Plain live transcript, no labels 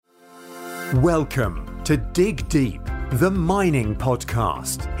Welcome to Dig Deep, the mining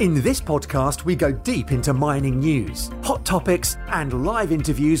podcast. In this podcast, we go deep into mining news, hot topics, and live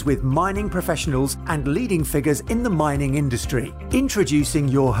interviews with mining professionals and leading figures in the mining industry. Introducing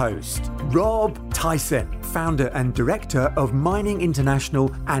your host, Rob Tyson, founder and director of Mining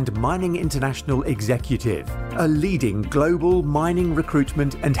International and Mining International Executive, a leading global mining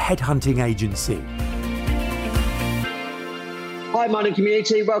recruitment and headhunting agency. Hi, mining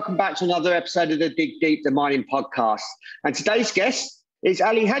community. Welcome back to another episode of the Dig Deep, the mining podcast. And today's guest is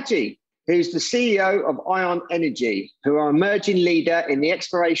Ali Haji, who's the CEO of ION Energy, who are an emerging leader in the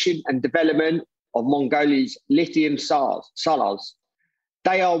exploration and development of Mongolia's lithium salars.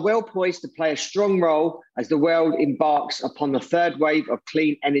 They are well poised to play a strong role as the world embarks upon the third wave of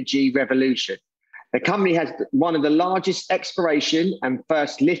clean energy revolution. The company has one of the largest exploration and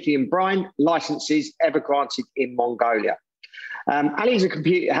first lithium brine licenses ever granted in Mongolia. Ali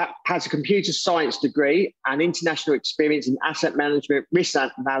has a computer science degree and international experience in asset management, risk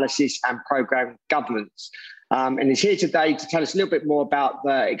analysis, and program governance. And is here today to tell us a little bit more about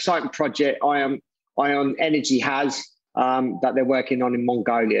the exciting project ION Energy has that they're working on in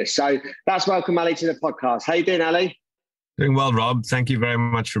Mongolia. So that's welcome, Ali, to the podcast. How you doing, Ali? Doing well, Rob. Thank you very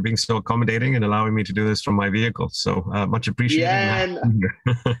much for being so accommodating and allowing me to do this from my vehicle. So much appreciated.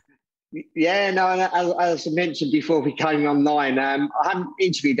 Yeah, no, as I mentioned before we came online, I haven't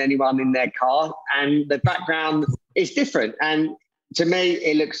interviewed anyone in their car and the background is different. And to me,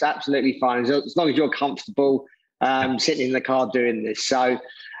 it looks absolutely fine as long as you're comfortable sitting in the car doing this. So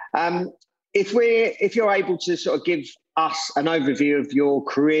if you're able to sort of give us an overview of your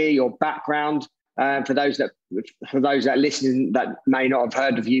career, your background, for those that are listening that may not have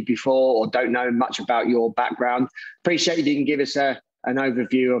heard of you before or don't know much about your background, appreciate you can give us an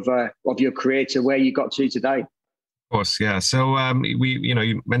overview of your career to where you got to today. Of course, yeah. So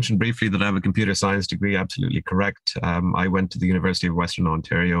you mentioned briefly that I have a computer science degree. Absolutely correct. I went to the University of Western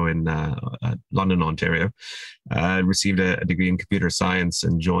Ontario in London, Ontario. Received a degree in computer science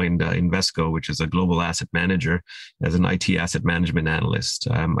and joined Invesco, which is a global asset manager, as an IT asset management analyst.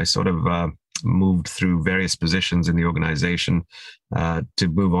 I sort of moved through various positions in the organization to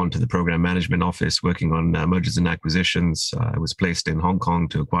move on to the program management office, working on mergers and acquisitions. I was placed in Hong Kong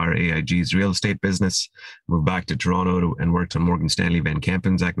to acquire AIG's real estate business, moved back to Toronto and worked on Morgan Stanley Van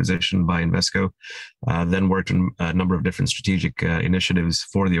Kampen's acquisition by Invesco, then worked on a number of different strategic initiatives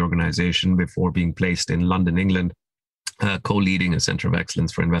for the organization before being placed in London, England, co-leading a center of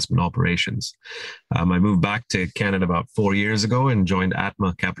excellence for investment operations. I moved back to Canada about 4 years ago and joined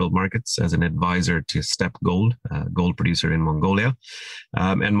Atma Capital Markets as an advisor to Steppe Gold, a gold producer in Mongolia.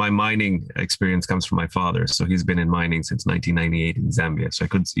 And my mining experience comes from my father. So he's been in mining since 1998 in Zambia. So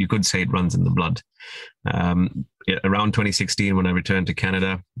you could say it runs in the blood. Around 2016, when I returned to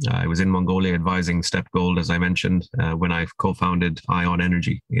Canada, I was in Mongolia advising Steppe Gold, as I mentioned, when I co-founded ION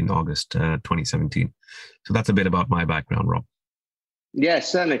Energy in August 2017. So that's a bit about my background, Rob.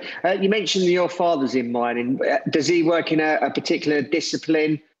 Yes, certainly. You mentioned your father's in mining. Does he work in a particular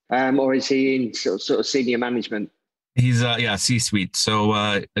discipline or is he in sort of senior management? He's C-suite.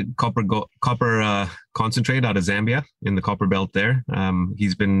 So copper concentrate out of Zambia in the copper belt there.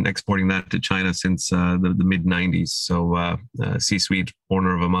 He's been exporting that to China since the mid 90s. So C-suite,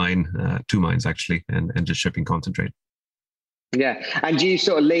 owner of a mine, 2 mines actually, and just shipping concentrate. Yeah. And do you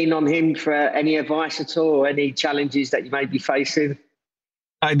sort of lean on him for any advice at all or any challenges that you may be facing?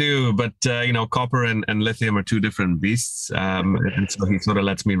 I do, but copper and lithium are 2 different beasts, and so he sort of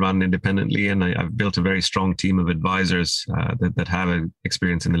lets me run independently. And I've built a very strong team of advisors that have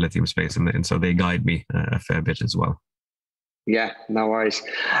experience in the lithium space, and so they guide me a fair bit as well. Yeah, no worries.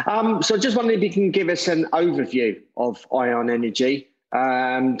 So just wondering if you can give us an overview of ION Energy.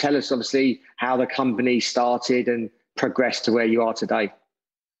 Tell us obviously how the company started and progressed to where you are today.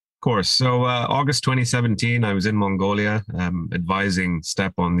 Of course. So August 2017, I was in Mongolia advising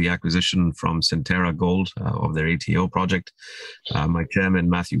Steppe on the acquisition from Centerra Gold of their ATO project. My chairman,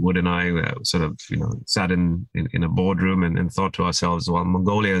 Matthew Wood, and I sort of sat in a boardroom and thought to ourselves, well,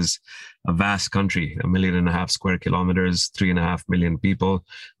 Mongolia is a vast country, 1.5 million square kilometers, 3.5 million people.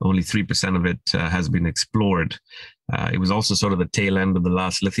 Only 3% of it has been explored. It was also sort of the tail end of the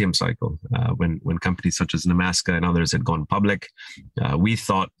last lithium cycle when companies such as Nemaska and others had gone public. We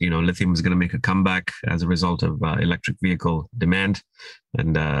thought, lithium was going to make a comeback as a result of electric vehicle demand.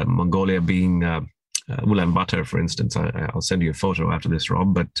 And Mongolia being Ulaanbaatar, for instance, I'll send you a photo after this,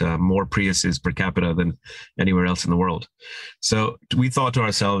 Rob, but more Priuses per capita than anywhere else in the world. So we thought to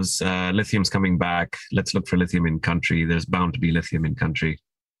ourselves, lithium's coming back. Let's look for lithium in country. There's bound to be lithium in country.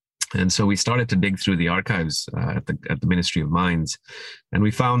 And so we started to dig through the archives at the Ministry of Mines, and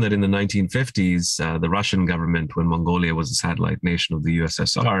we found that in the 1950s, the Russian government, when Mongolia was a satellite nation of the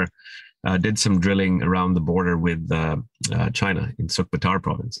USSR, did some drilling around the border with China in Sukhothai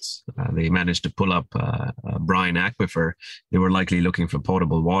province. They managed to pull up a brine aquifer. They were likely looking for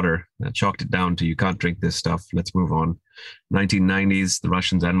potable water, chalked it down to you can't drink this stuff, let's move on. 1990s, the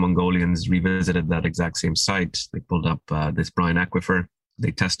Russians and Mongolians revisited that exact same site. They pulled up this brine aquifer.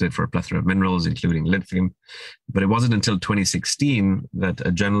 They tested for a plethora of minerals, including lithium. But it wasn't until 2016 that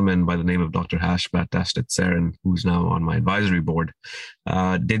a gentleman by the name of Dr. Hashbat Dastet-Seren, who's now on my advisory board,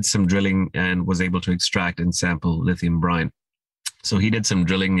 did some drilling and was able to extract and sample lithium brine. So he did some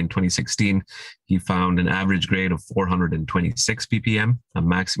drilling in 2016. He found an average grade of 426 ppm, a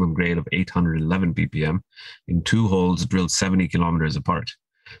maximum grade of 811 ppm in 2 holes drilled 70 kilometers apart.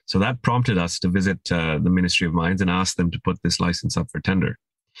 So that prompted us to visit the Ministry of Mines and ask them to put this license up for tender.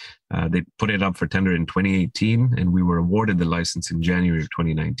 They put it up for tender in 2018, and we were awarded the license in January of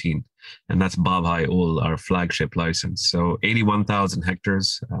 2019. And that's Babhai Ul, our flagship license. So 81,000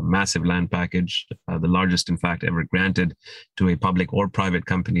 hectares, a massive land package, the largest, in fact, ever granted to a public or private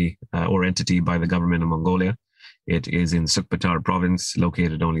company or entity by the government of Mongolia. It is in Sukhothai province,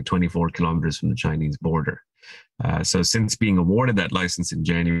 located only 24 kilometers from the Chinese border. So since being awarded that license in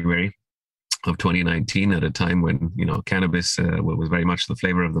January of 2019, at a time when cannabis was very much the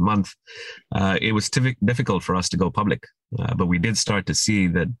flavor of the month, it was difficult for us to go public. But we did start to see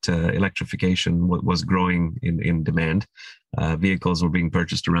that electrification was growing in demand. Vehicles were being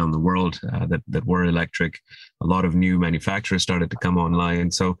purchased around the world that were electric. A lot of new manufacturers started to come online.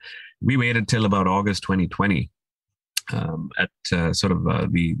 So we waited till about August 2020. In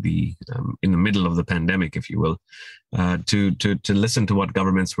the middle of the pandemic, if you will, to listen to what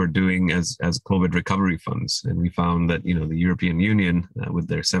governments were doing as COVID recovery funds. And we found that, the European Union, with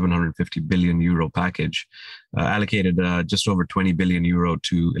their 750 billion euro package, allocated just over 20 billion euro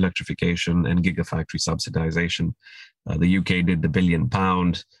to electrification and gigafactory subsidization. The UK did the £1 billion.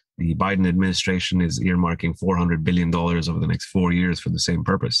 The Biden administration is earmarking $400 billion over the next 4 years for the same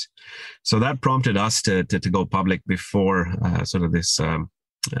purpose. So that prompted us to go public before this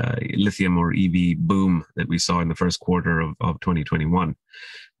lithium or EV boom that we saw in the first quarter of 2021.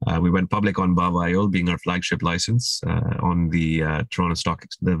 We went public on Babhai Ul, being our flagship license, on the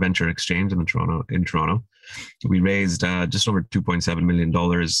the Venture Exchange in Toronto. We raised just over $2.7 million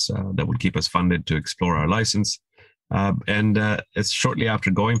that would keep us funded to explore our license. It's shortly after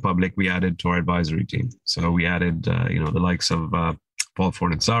going public, we added to our advisory team. So we added, the likes of Paul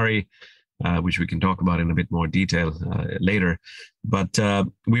Fornazzari, which we can talk about in a bit more detail later. But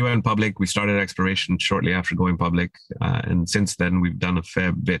we went public. We started exploration shortly after going public. And since then, we've done a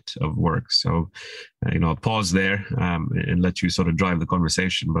fair bit of work. So, I'll pause there and let you sort of drive the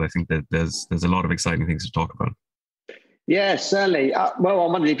conversation. But I think that there's a lot of exciting things to talk about. Yeah, certainly. Well, I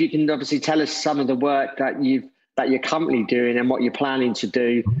wondered if you can obviously tell us some of the work that you're currently doing and what you're planning to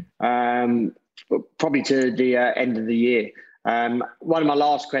do, probably to the end of the year. One of my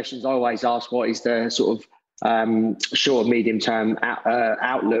last questions I always ask, what is the sort of short, medium term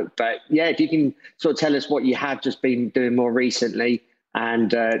outlook? But yeah, if you can sort of tell us what you have just been doing more recently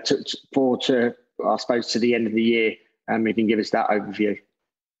and I suppose, to the end of the year, if you can give us that overview.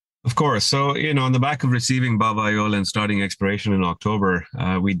 Of course. So, on the back of receiving Babhai Ul and starting exploration in October,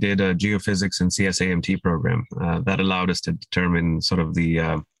 we did a geophysics and CSAMT program that allowed us to determine sort of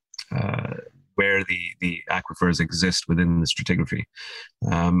the where the aquifers exist within the stratigraphy.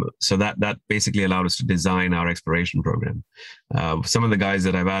 So that basically allowed us to design our exploration program. Some of the guys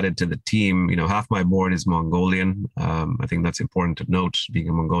that I've added to the team, half my board is Mongolian. I think that's important to note. Being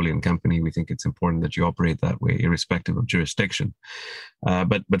a Mongolian company, we think it's important that you operate that way, irrespective of jurisdiction.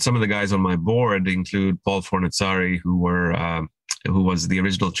 But some of the guys on my board include Paul Fornazzari, who was the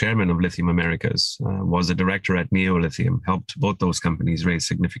original chairman of Lithium Americas, was a director at Neolithium, helped both those companies raise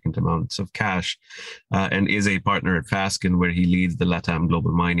significant amounts of cash, and is a partner at Fasken, where he leads the LATAM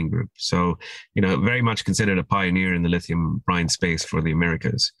Global Mining Group. So, very much considered a pioneer in the lithium brine space for the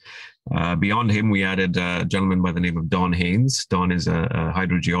Americas. Beyond him, we added a gentleman by the name of Don Haynes. Don is a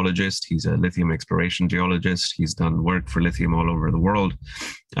hydrogeologist. He's a lithium exploration geologist. He's done work for lithium all over the world.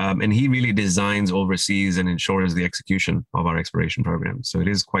 And he really designs, oversees, and ensures the execution of our exploration program. So it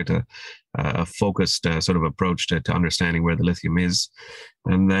is quite a a focused sort of approach to understanding where the lithium is.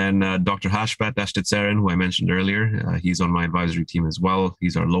 And then Dr. Hashbat Dashtitsaren, who I mentioned earlier, he's on my advisory team as well.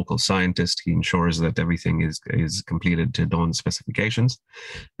 He's our local scientist. He ensures that everything is completed to Dawn's specifications.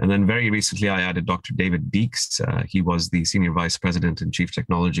 And then very recently, I added Dr. David Deeks. He was the Senior Vice President and Chief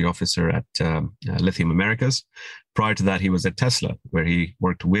Technology Officer at Lithium Americas. Prior to that, he was at Tesla, where he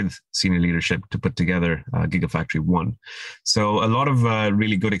worked with senior leadership to put together Gigafactory 1. So a lot of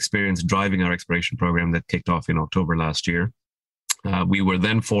really good experience driving our exploration program that kicked off in October last year. We were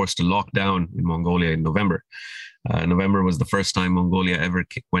then forced to lock down in Mongolia in November. November was the first time Mongolia ever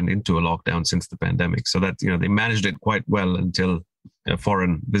went into a lockdown since the pandemic. So that, they managed it quite well until a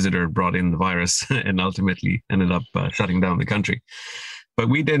foreign visitor brought in the virus and ultimately ended up shutting down the country. But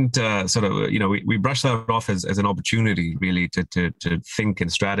we didn't we brushed that off as an opportunity really to think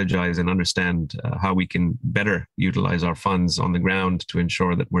and strategize and understand how we can better utilize our funds on the ground to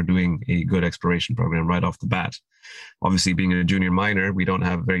ensure that we're doing a good exploration program right off the bat. Obviously, being a junior miner, we don't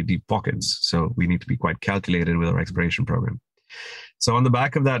have very deep pockets, so we need to be quite calculated with our exploration program. So on the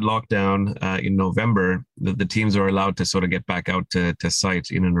back of that lockdown in November, the teams are allowed to sort of get back out to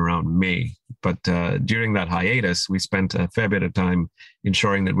site in and around May. But during that hiatus, we spent a fair bit of time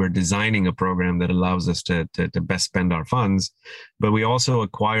ensuring that we're designing a program that allows us to best spend our funds. But we also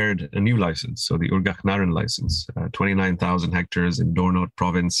acquired a new license, so the Urgakhnaren license, 29,000 hectares in Dornot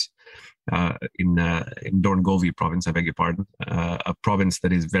province, in Dorngovi province, I beg your pardon, a province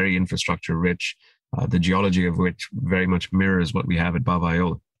that is very infrastructure rich. The geology of which very much mirrors what we have at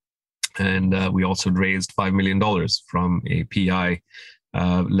Bavayol. And we also raised $5 million from a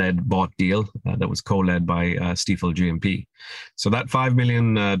PI-led bought deal that was co-led by Stifel GMP. So that $5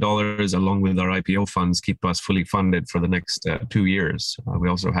 million, along with our IPO funds, keep us fully funded for the next 2 years. We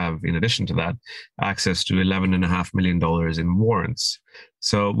also have, in addition to that, access to $11.5 million in warrants.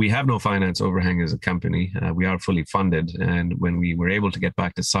 So we have no finance overhang as a company. We are fully funded. And when we were able to get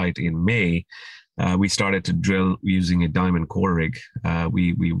back to site in May, we started to drill using a diamond core rig.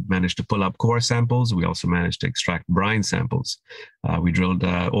 We managed to pull up core samples. We also managed to extract brine samples. We drilled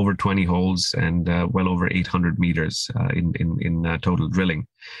over 20 holes and well over 800 meters in total drilling.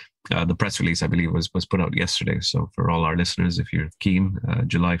 The press release, I believe, was put out yesterday. So for all our listeners, if you're keen,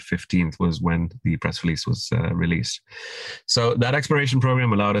 July 15th was when the press release was released. So that exploration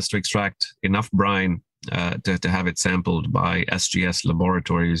program allowed us to extract enough brine to have it sampled by SGS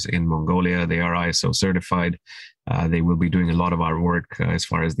laboratories in Mongolia. They are ISO certified. They will be doing a lot of our work as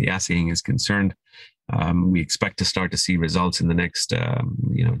far as the assaying is concerned. We expect to start to see results in the next,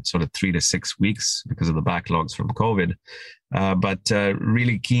 sort of 3 to 6 weeks because of the backlogs from COVID. But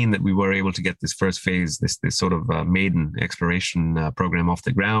really keen that we were able to get this first phase, this sort of maiden exploration program off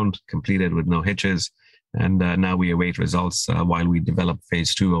the ground, completed with no hitches. And now we await results while we develop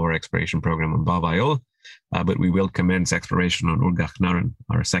phase 2 of our exploration program on Bavayol. But we will commence exploration on Urgakhnaren,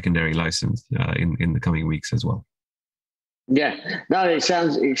 our secondary license, in the coming weeks as well. Yeah, no, it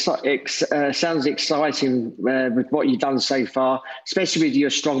sounds exciting with what you've done so far, especially with your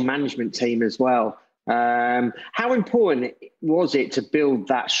strong management team as well. How important was it to build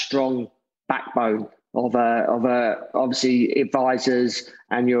that strong backbone of obviously advisors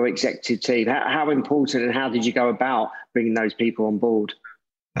and your executive team? How important and how did you go about bringing those people on board?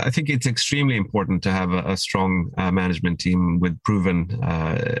 I think it's extremely important to have a strong management team with proven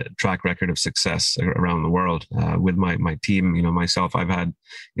track record of success around the world. With my team, myself, I've had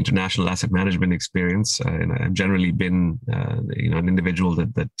international asset management experience, and I've generally been, an individual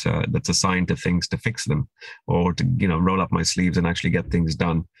that's assigned to things to fix them, or to roll up my sleeves and actually get things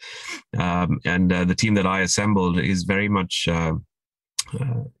done. And the team that I assembled is very much.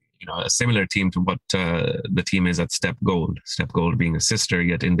 A similar team to what the team is at Step Gold. Step Gold being a sister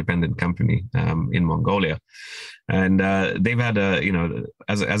yet independent company in Mongolia, and they've had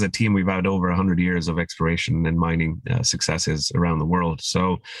as a team we've had over 100 years of exploration and mining successes around the world.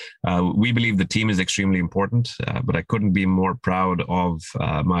 So we believe the team is extremely important, but I couldn't be more proud of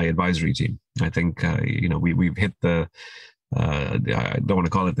my advisory team. I think we've hit the. I don't want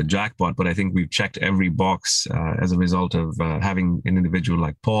to call it the jackpot, but I think we've checked every box as a result of having an individual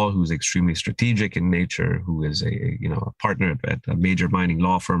like Paul, who's extremely strategic in nature, who is a partner at a major mining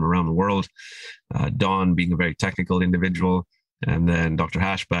law firm around the world. Don being a very technical individual, and then Dr.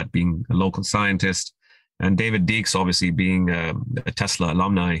 Hashbat being a local scientist, and David Deeks obviously being a Tesla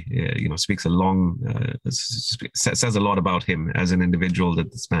alumni. Speaks says a lot about him as an individual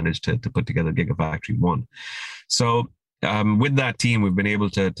that's managed to put together Gigafactory 1. So with that team, we've been able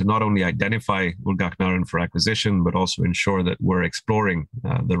to not only identify Ulgak Naran for acquisition, but also ensure that we're exploring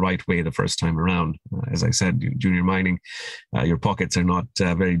the right way the first time around. As I said, junior mining, your pockets are not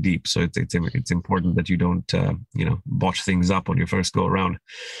very deep, so it's important that you don't botch things up on your first go around.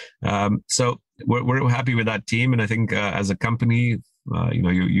 So we're happy with that team, and I think as a company,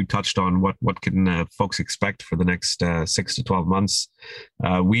 you touched on what can folks expect for the next 6 to 12 months.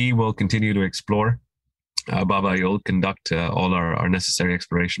 We will continue to explore. Baba will conduct all our necessary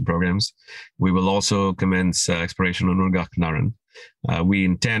exploration programs. We will also commence exploration on Ulgak Naran. We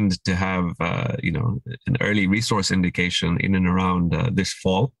intend to have an early resource indication in and around this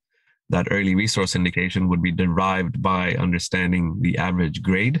fall. That early resource indication would be derived by understanding the average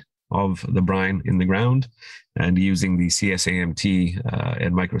grade of the brine in the ground and using the CSAMT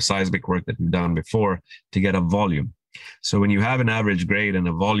and microseismic work that we've done before to get a volume. So when you have an average grade and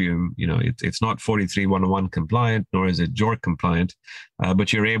a volume, it's not 43-101 compliant, nor is it JORC compliant,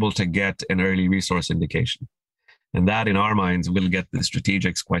 but you're able to get an early resource indication. And that, in our minds, will get the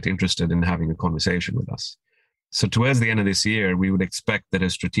strategics quite interested in having a conversation with us. So towards the end of this year, we would expect that a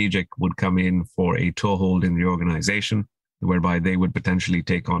strategic would come in for a toehold in the organization, whereby they would potentially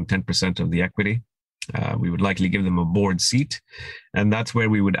take on 10% of the equity. We would likely give them a board seat, and that's where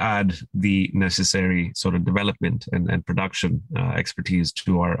we would add the necessary sort of development and production expertise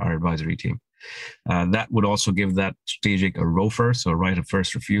to our advisory team. That would also give that strategic a ROFR, so a right of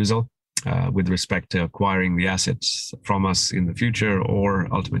first refusal, with respect to acquiring the assets from us in the future, or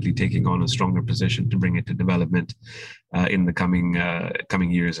ultimately taking on a stronger position to bring it to development in the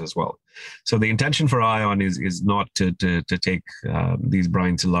coming years as well. So the intention for ION is not to take these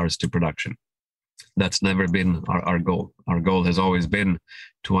brine salars to production. That's never been our goal. Our goal has always been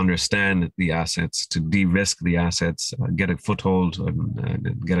to understand the assets, to de-risk the assets, get a foothold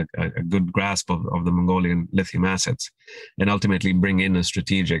and get a good grasp of the Mongolian lithium assets, and ultimately bring in a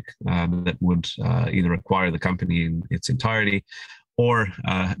strategic that would either acquire the company in its entirety or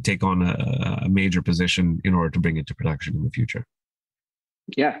take on a major position in order to bring it to production in the future.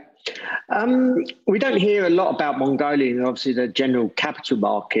 Yeah. We don't hear a lot about Mongolia and obviously the general capital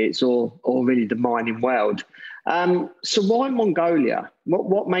markets or really the mining world. So why Mongolia?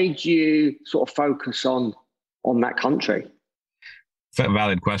 What made you sort of focus on that country?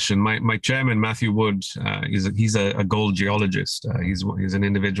 Valid question. My chairman, Matthew Wood, he's a gold geologist. He's an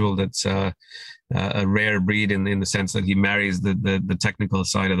individual that's a rare breed in the sense that he marries the technical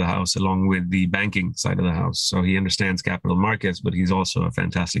side of the house along with the banking side of the house. So he understands capital markets, but he's also a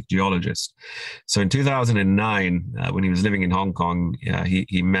fantastic geologist. So in 2009, when he was living in Hong Kong,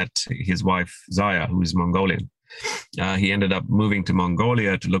 he met his wife, Zaya, who is Mongolian. He ended up moving to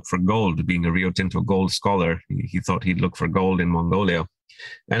Mongolia to look for gold. Being a Rio Tinto gold scholar, he thought he'd look for gold in Mongolia.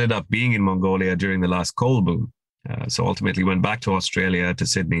 Ended up being in Mongolia during the last coal boom. So ultimately went back to Australia, to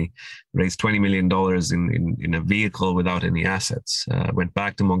Sydney, raised $20 million in a vehicle without any assets, went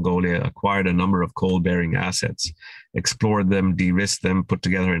back to Mongolia, acquired a number of coal-bearing assets, explored them, de-risked them, put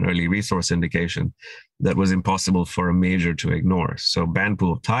together an early resource indication that was impossible for a major to ignore. So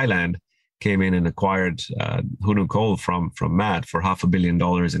Banpu of Thailand came in and acquired Hunu Coal from Matt for $500 million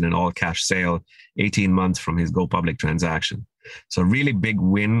in an all-cash sale, 18 months from his go-public transaction. So really big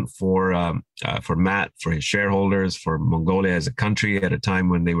win for Matt, for his shareholders, for Mongolia as a country at a time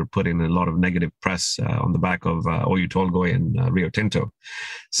when they were putting a lot of negative press on the back of Oyu Tolgoi and Rio Tinto.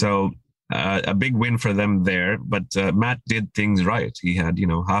 So a big win for them there, but Matt did things right. He had,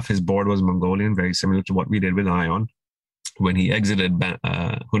 half his board was Mongolian, very similar to what we did with ION. When he exited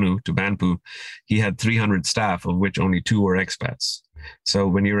Hunu to Banpu, he had 300 staff, of which only 2 were expats. So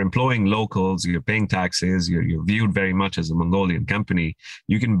when you're employing locals, you're paying taxes, you're viewed very much as a Mongolian company,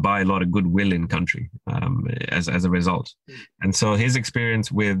 you can buy a lot of goodwill in country as a result. And so his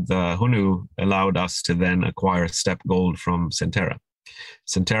experience with Hunu allowed us to then acquire Steppe Gold from Centerra.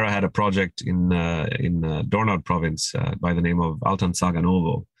 Centerra had a project in Dornod province by the name of Altan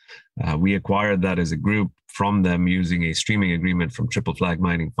Saganovo. We acquired that as a group from them using a streaming agreement from Triple Flag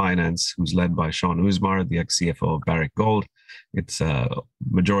Mining Finance, who's led by Sean Uzmar, the ex-CFO of Barrick Gold. It's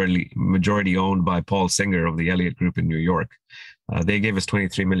majority owned by Paul Singer of the Elliott Group in New York. They gave us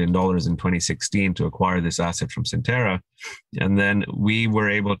 $23 million in 2016 to acquire this asset from Centerra. And then we were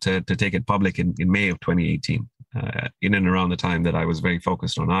able to take it public in May of 2018, in and around the time that I was very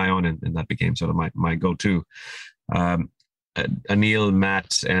focused on ION, and that became sort of my go-to. Anil,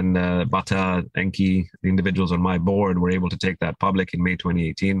 Matt, and Bata, Enki, the individuals on my board, were able to take that public in May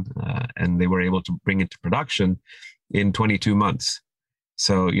 2018, and they were able to bring it to production in 22 months.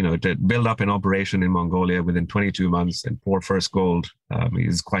 So, to build up an operation in Mongolia within 22 months and pour first gold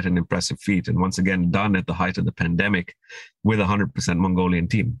is quite an impressive feat. And once again, done at the height of the pandemic with a 100% Mongolian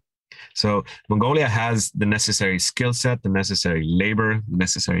team. So Mongolia has the necessary skill set, the necessary labor, the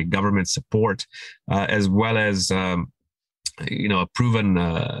necessary government support, as well as a proven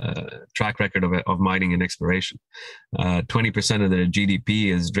track record of mining and exploration. 20% of the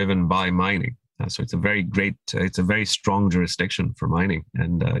GDP is driven by mining. So it's a very strong jurisdiction for mining.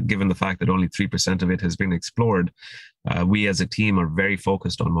 And given the fact that only 3% of it has been explored, we as a team are very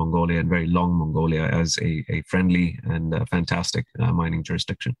focused on Mongolia and very long Mongolia as a friendly and fantastic mining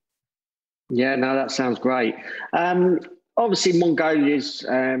jurisdiction. Yeah, no, that sounds great. Obviously, Mongolia is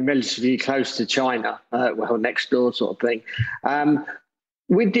relatively close to China, next door sort of thing.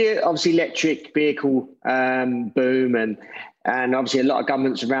 With the obviously electric vehicle boom and obviously a lot of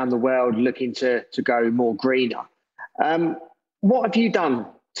governments around the world looking to go more greener. What have you done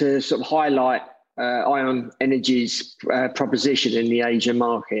to sort of highlight Ion Energy's proposition in the Asian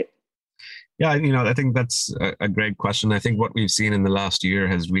market? Yeah, I think that's a great question. I think what we've seen in the last year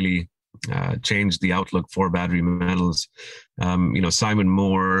has really changed the outlook for battery metals. Simon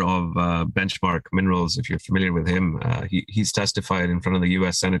Moore of Benchmark Minerals, if you're familiar with him, he's testified in front of the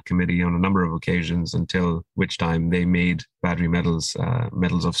U.S. Senate committee on a number of occasions, until which time they made battery metals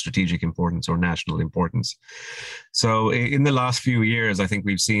metals of strategic importance or national importance. So in the last few years, I think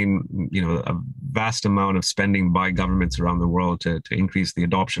we've seen a vast amount of spending by governments around the world to increase the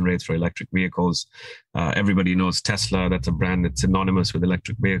adoption rates for electric vehicles. Everybody knows Tesla. That's a brand that's synonymous with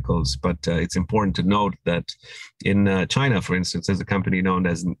electric vehicles. But it's important to note that in China, for instance, there's a company known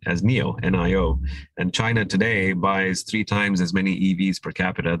as NIO, N-I-O. And China today buys 3 times as many EVs per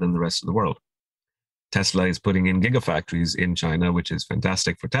capita than the rest of the world. Tesla is putting in gigafactories in China, which is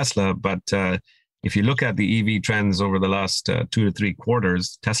fantastic for Tesla. But if you look at the EV trends over the last 2 to 3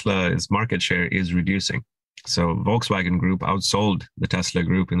 quarters, Tesla's market share is reducing. So Volkswagen Group outsold the Tesla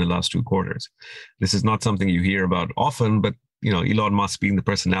Group in the last 2 quarters. This is not something you hear about often, but Elon Musk being the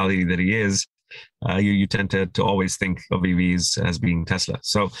personality that he is, you tend to always think of EVs as being Tesla.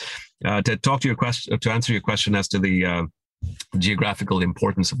 So to answer your question as to the geographical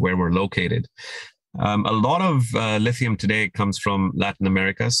importance of where we're located. A lot of lithium today comes from Latin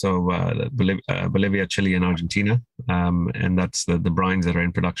America, so Bolivia, Chile, and Argentina, and that's the brines that are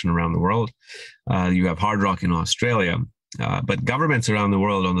in production around the world. You have hard rock in Australia, but governments around the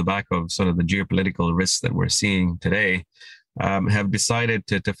world, on the back of sort of the geopolitical risks that we're seeing today, have decided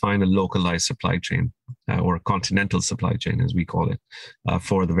to find a localized supply chain, or a continental supply chain, as we call it,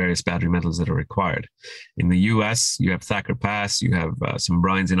 for the various battery metals that are required. In the US, you have Thacker Pass, you have some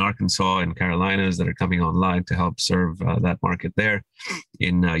brines in Arkansas and Carolinas that are coming online to help serve that market there.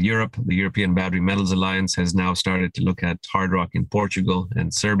 In Europe, the European Battery Metals Alliance has now started to look at hard rock in Portugal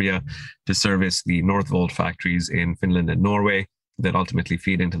and Serbia to service the Northvolt factories in Finland and Norway that ultimately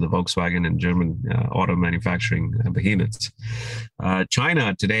feed into the Volkswagen and German auto manufacturing behemoths.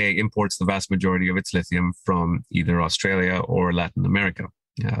 China today imports the vast majority of its lithium from either Australia or Latin America.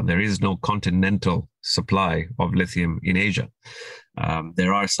 There is no continental supply of lithium in Asia.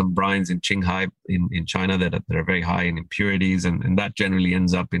 There are some brines in Qinghai in China that are very high in impurities, and that generally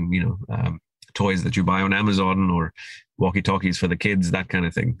ends up in toys that you buy on Amazon or walkie-talkies for the kids, that kind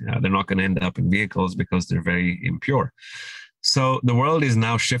of thing. They're not going to end up in vehicles because they're very impure. So the world is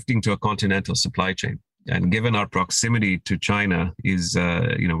now shifting to a continental supply chain. And given our proximity to China is,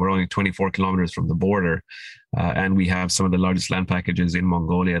 we're only 24 kilometers from the border, and we have some of the largest land packages in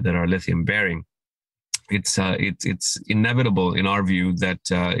Mongolia that are lithium bearing. It's inevitable in our view that,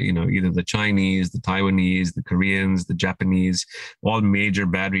 either the Chinese, the Taiwanese, the Koreans, the Japanese, all major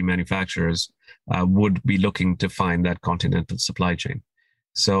battery manufacturers would be looking to find that continental supply chain.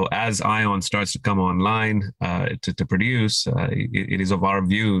 So as Ion starts to come online to produce, it is of our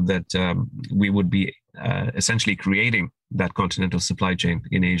view that we would be essentially creating that continental supply chain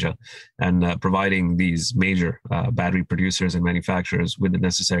in Asia and providing these major battery producers and manufacturers with the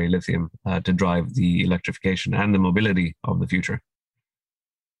necessary lithium to drive the electrification and the mobility of the future.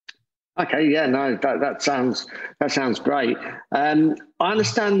 Okay, yeah, no, that sounds great. I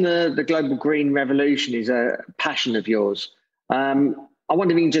understand the global green revolution is a passion of yours. I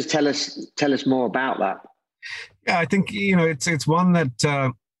wonder if you can just tell us more about that. Yeah, I think it's one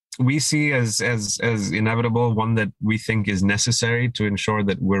that we see as inevitable, one that we think is necessary to ensure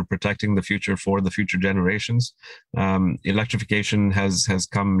that we're protecting the future for the future generations. Electrification has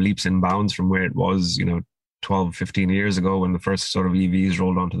come leaps and bounds from where it was 12, 15 years ago when the first sort of EVs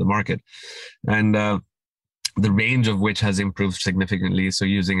rolled onto the market, and the range of which has improved significantly. So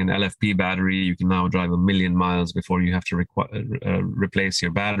using an LFP battery, you can now drive 1 million miles before you have to replace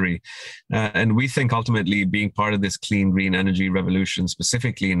your battery. And we think ultimately being part of this clean, green energy revolution,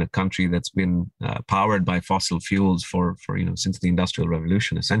 specifically in a country that's been powered by fossil fuels for since the Industrial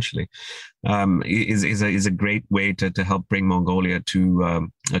Revolution, essentially, is a great way to help bring Mongolia to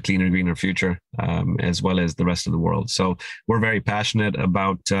a cleaner, greener future, as well as the rest of the world. So we're very passionate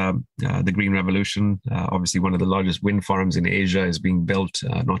about the green revolution. Obviously, one of the largest wind farms in Asia is being built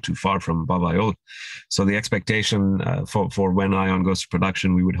not too far from Babayul. So the expectation for when ION goes to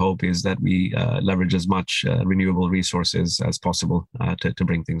production, we would hope, is that we leverage as much renewable resources as possible to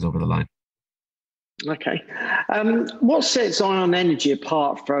bring things over the line. Okay. What sets ION Energy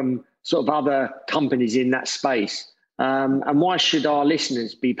apart from sort of other companies in that space? And why should our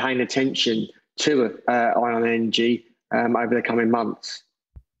listeners be paying attention to ION Energy over the coming months?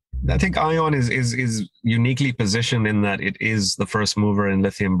 I think ION is uniquely positioned in that it is the first mover in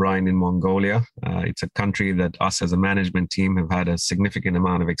lithium brine in Mongolia. It's a country that us as a management team have had a significant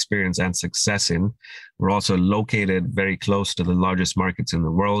amount of experience and success in. We're also located very close to the largest markets in the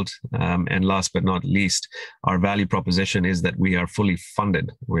world. And last but not least, our value proposition is that we are fully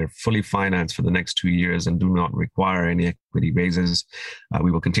funded. We're fully financed for the next 2 years and do not require any equity raises.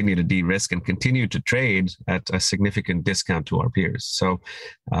 We will continue to de-risk and continue to trade at a significant discount to our peers. So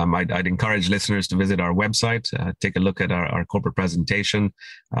I'd encourage listeners to visit our website, take a look at our corporate presentation,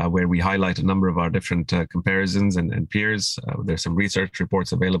 where we highlight a number of our different comparisons and peers. There's some research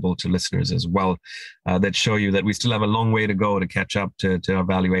reports available to listeners as well that show you that we still have a long way to go to catch up to our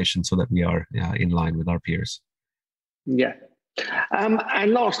valuation so that we are in line with our peers. Yeah.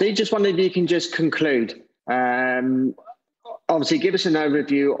 And lastly, just wondered if you can just conclude. Obviously, give us an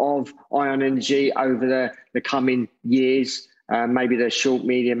overview of ION Energy over the coming years, maybe the short,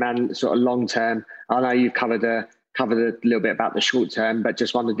 medium, and sort of long term. I know you've covered a little bit about the short term, but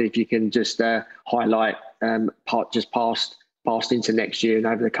just wondered if you can just highlight past into next year and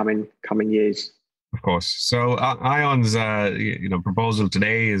over the coming years. Of course. So ION's proposal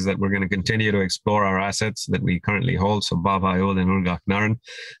today is that we're going to continue to explore our assets that we currently hold. So Babayul and Urgakh Naran.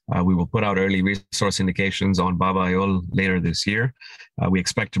 We will put out early resource indications on Babayul later this year. We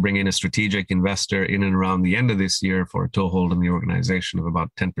expect to bring in a strategic investor in and around the end of this year for a toehold in the organization of about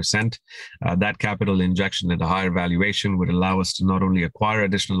 10%. That capital injection at a higher valuation would allow us to not only acquire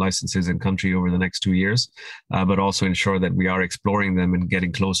additional licenses in country over the next 2 years, but also ensure that we are exploring them and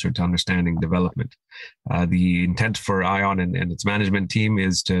getting closer to understanding development. The intent for ION and its management team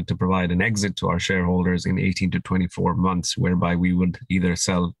is to provide an exit to our shareholders in 18 to 24 months, whereby we would either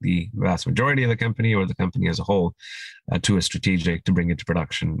sell the vast majority of the company or the company as a whole to a strategic to bring it to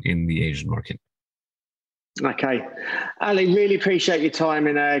production in the Asian market. Okay. Ali, really appreciate your time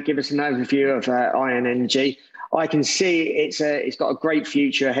and give us an overview of ION Energy. I can see it's got a great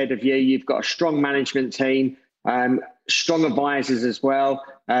future ahead of you. You've got a strong management team, strong advisors as well.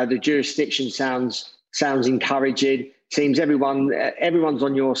 The jurisdiction sounds encouraging. Seems everyone's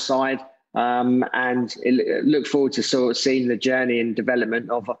on your side, and look forward to sort of seeing the journey and development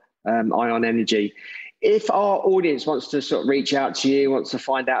of ION Energy. If our audience wants to sort of reach out to you, wants to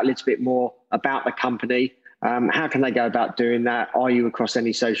find out a little bit more about the company, how can they go about doing that? Are you across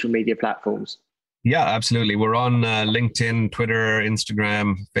any social media platforms? Yeah, absolutely. We're on LinkedIn, Twitter,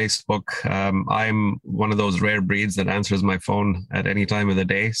 Instagram, Facebook. I'm one of those rare breeds that answers my phone at any time of the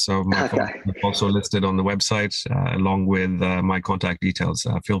day. So my phone is also listed on the website along with my contact details.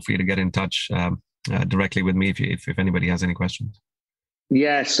 Feel free to get in touch directly with me if anybody has any questions.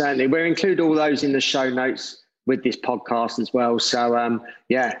 Yeah, certainly. We'll include all those in the show notes with this podcast as well. So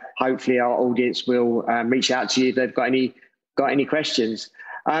hopefully our audience will reach out to you if they've got any questions.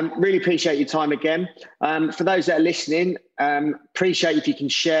 Really appreciate your time again. For those that are listening, appreciate if you can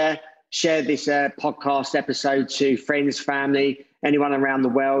share this podcast episode to friends, family, anyone around the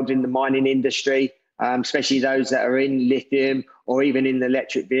world in the mining industry, especially those that are in lithium or even in the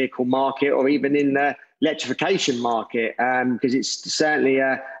electric vehicle market or even in the electrification market, because it's certainly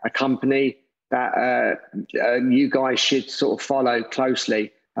a company that you guys should sort of follow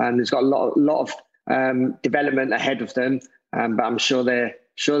closely. There's got a lot of development ahead of them, but I'm sure they're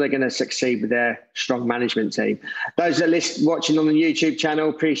going to succeed with their strong management team. Those that are watching on the YouTube channel,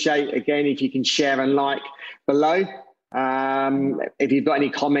 appreciate again if you can share and like below. If you've got any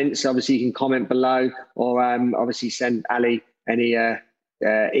comments, obviously you can comment below, or obviously send Ali any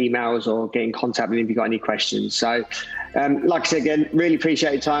emails or get in contact with him if you've got any questions. So like I said again, really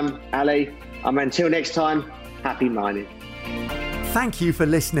appreciate your time, Ali. Until next time, happy mining. Thank you for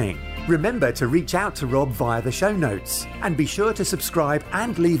listening. Remember to reach out to Rob via the show notes and be sure to subscribe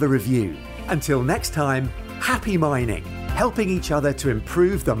and leave a review. Until next time, Happy mining, helping each other to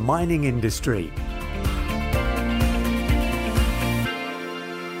improve the mining industry.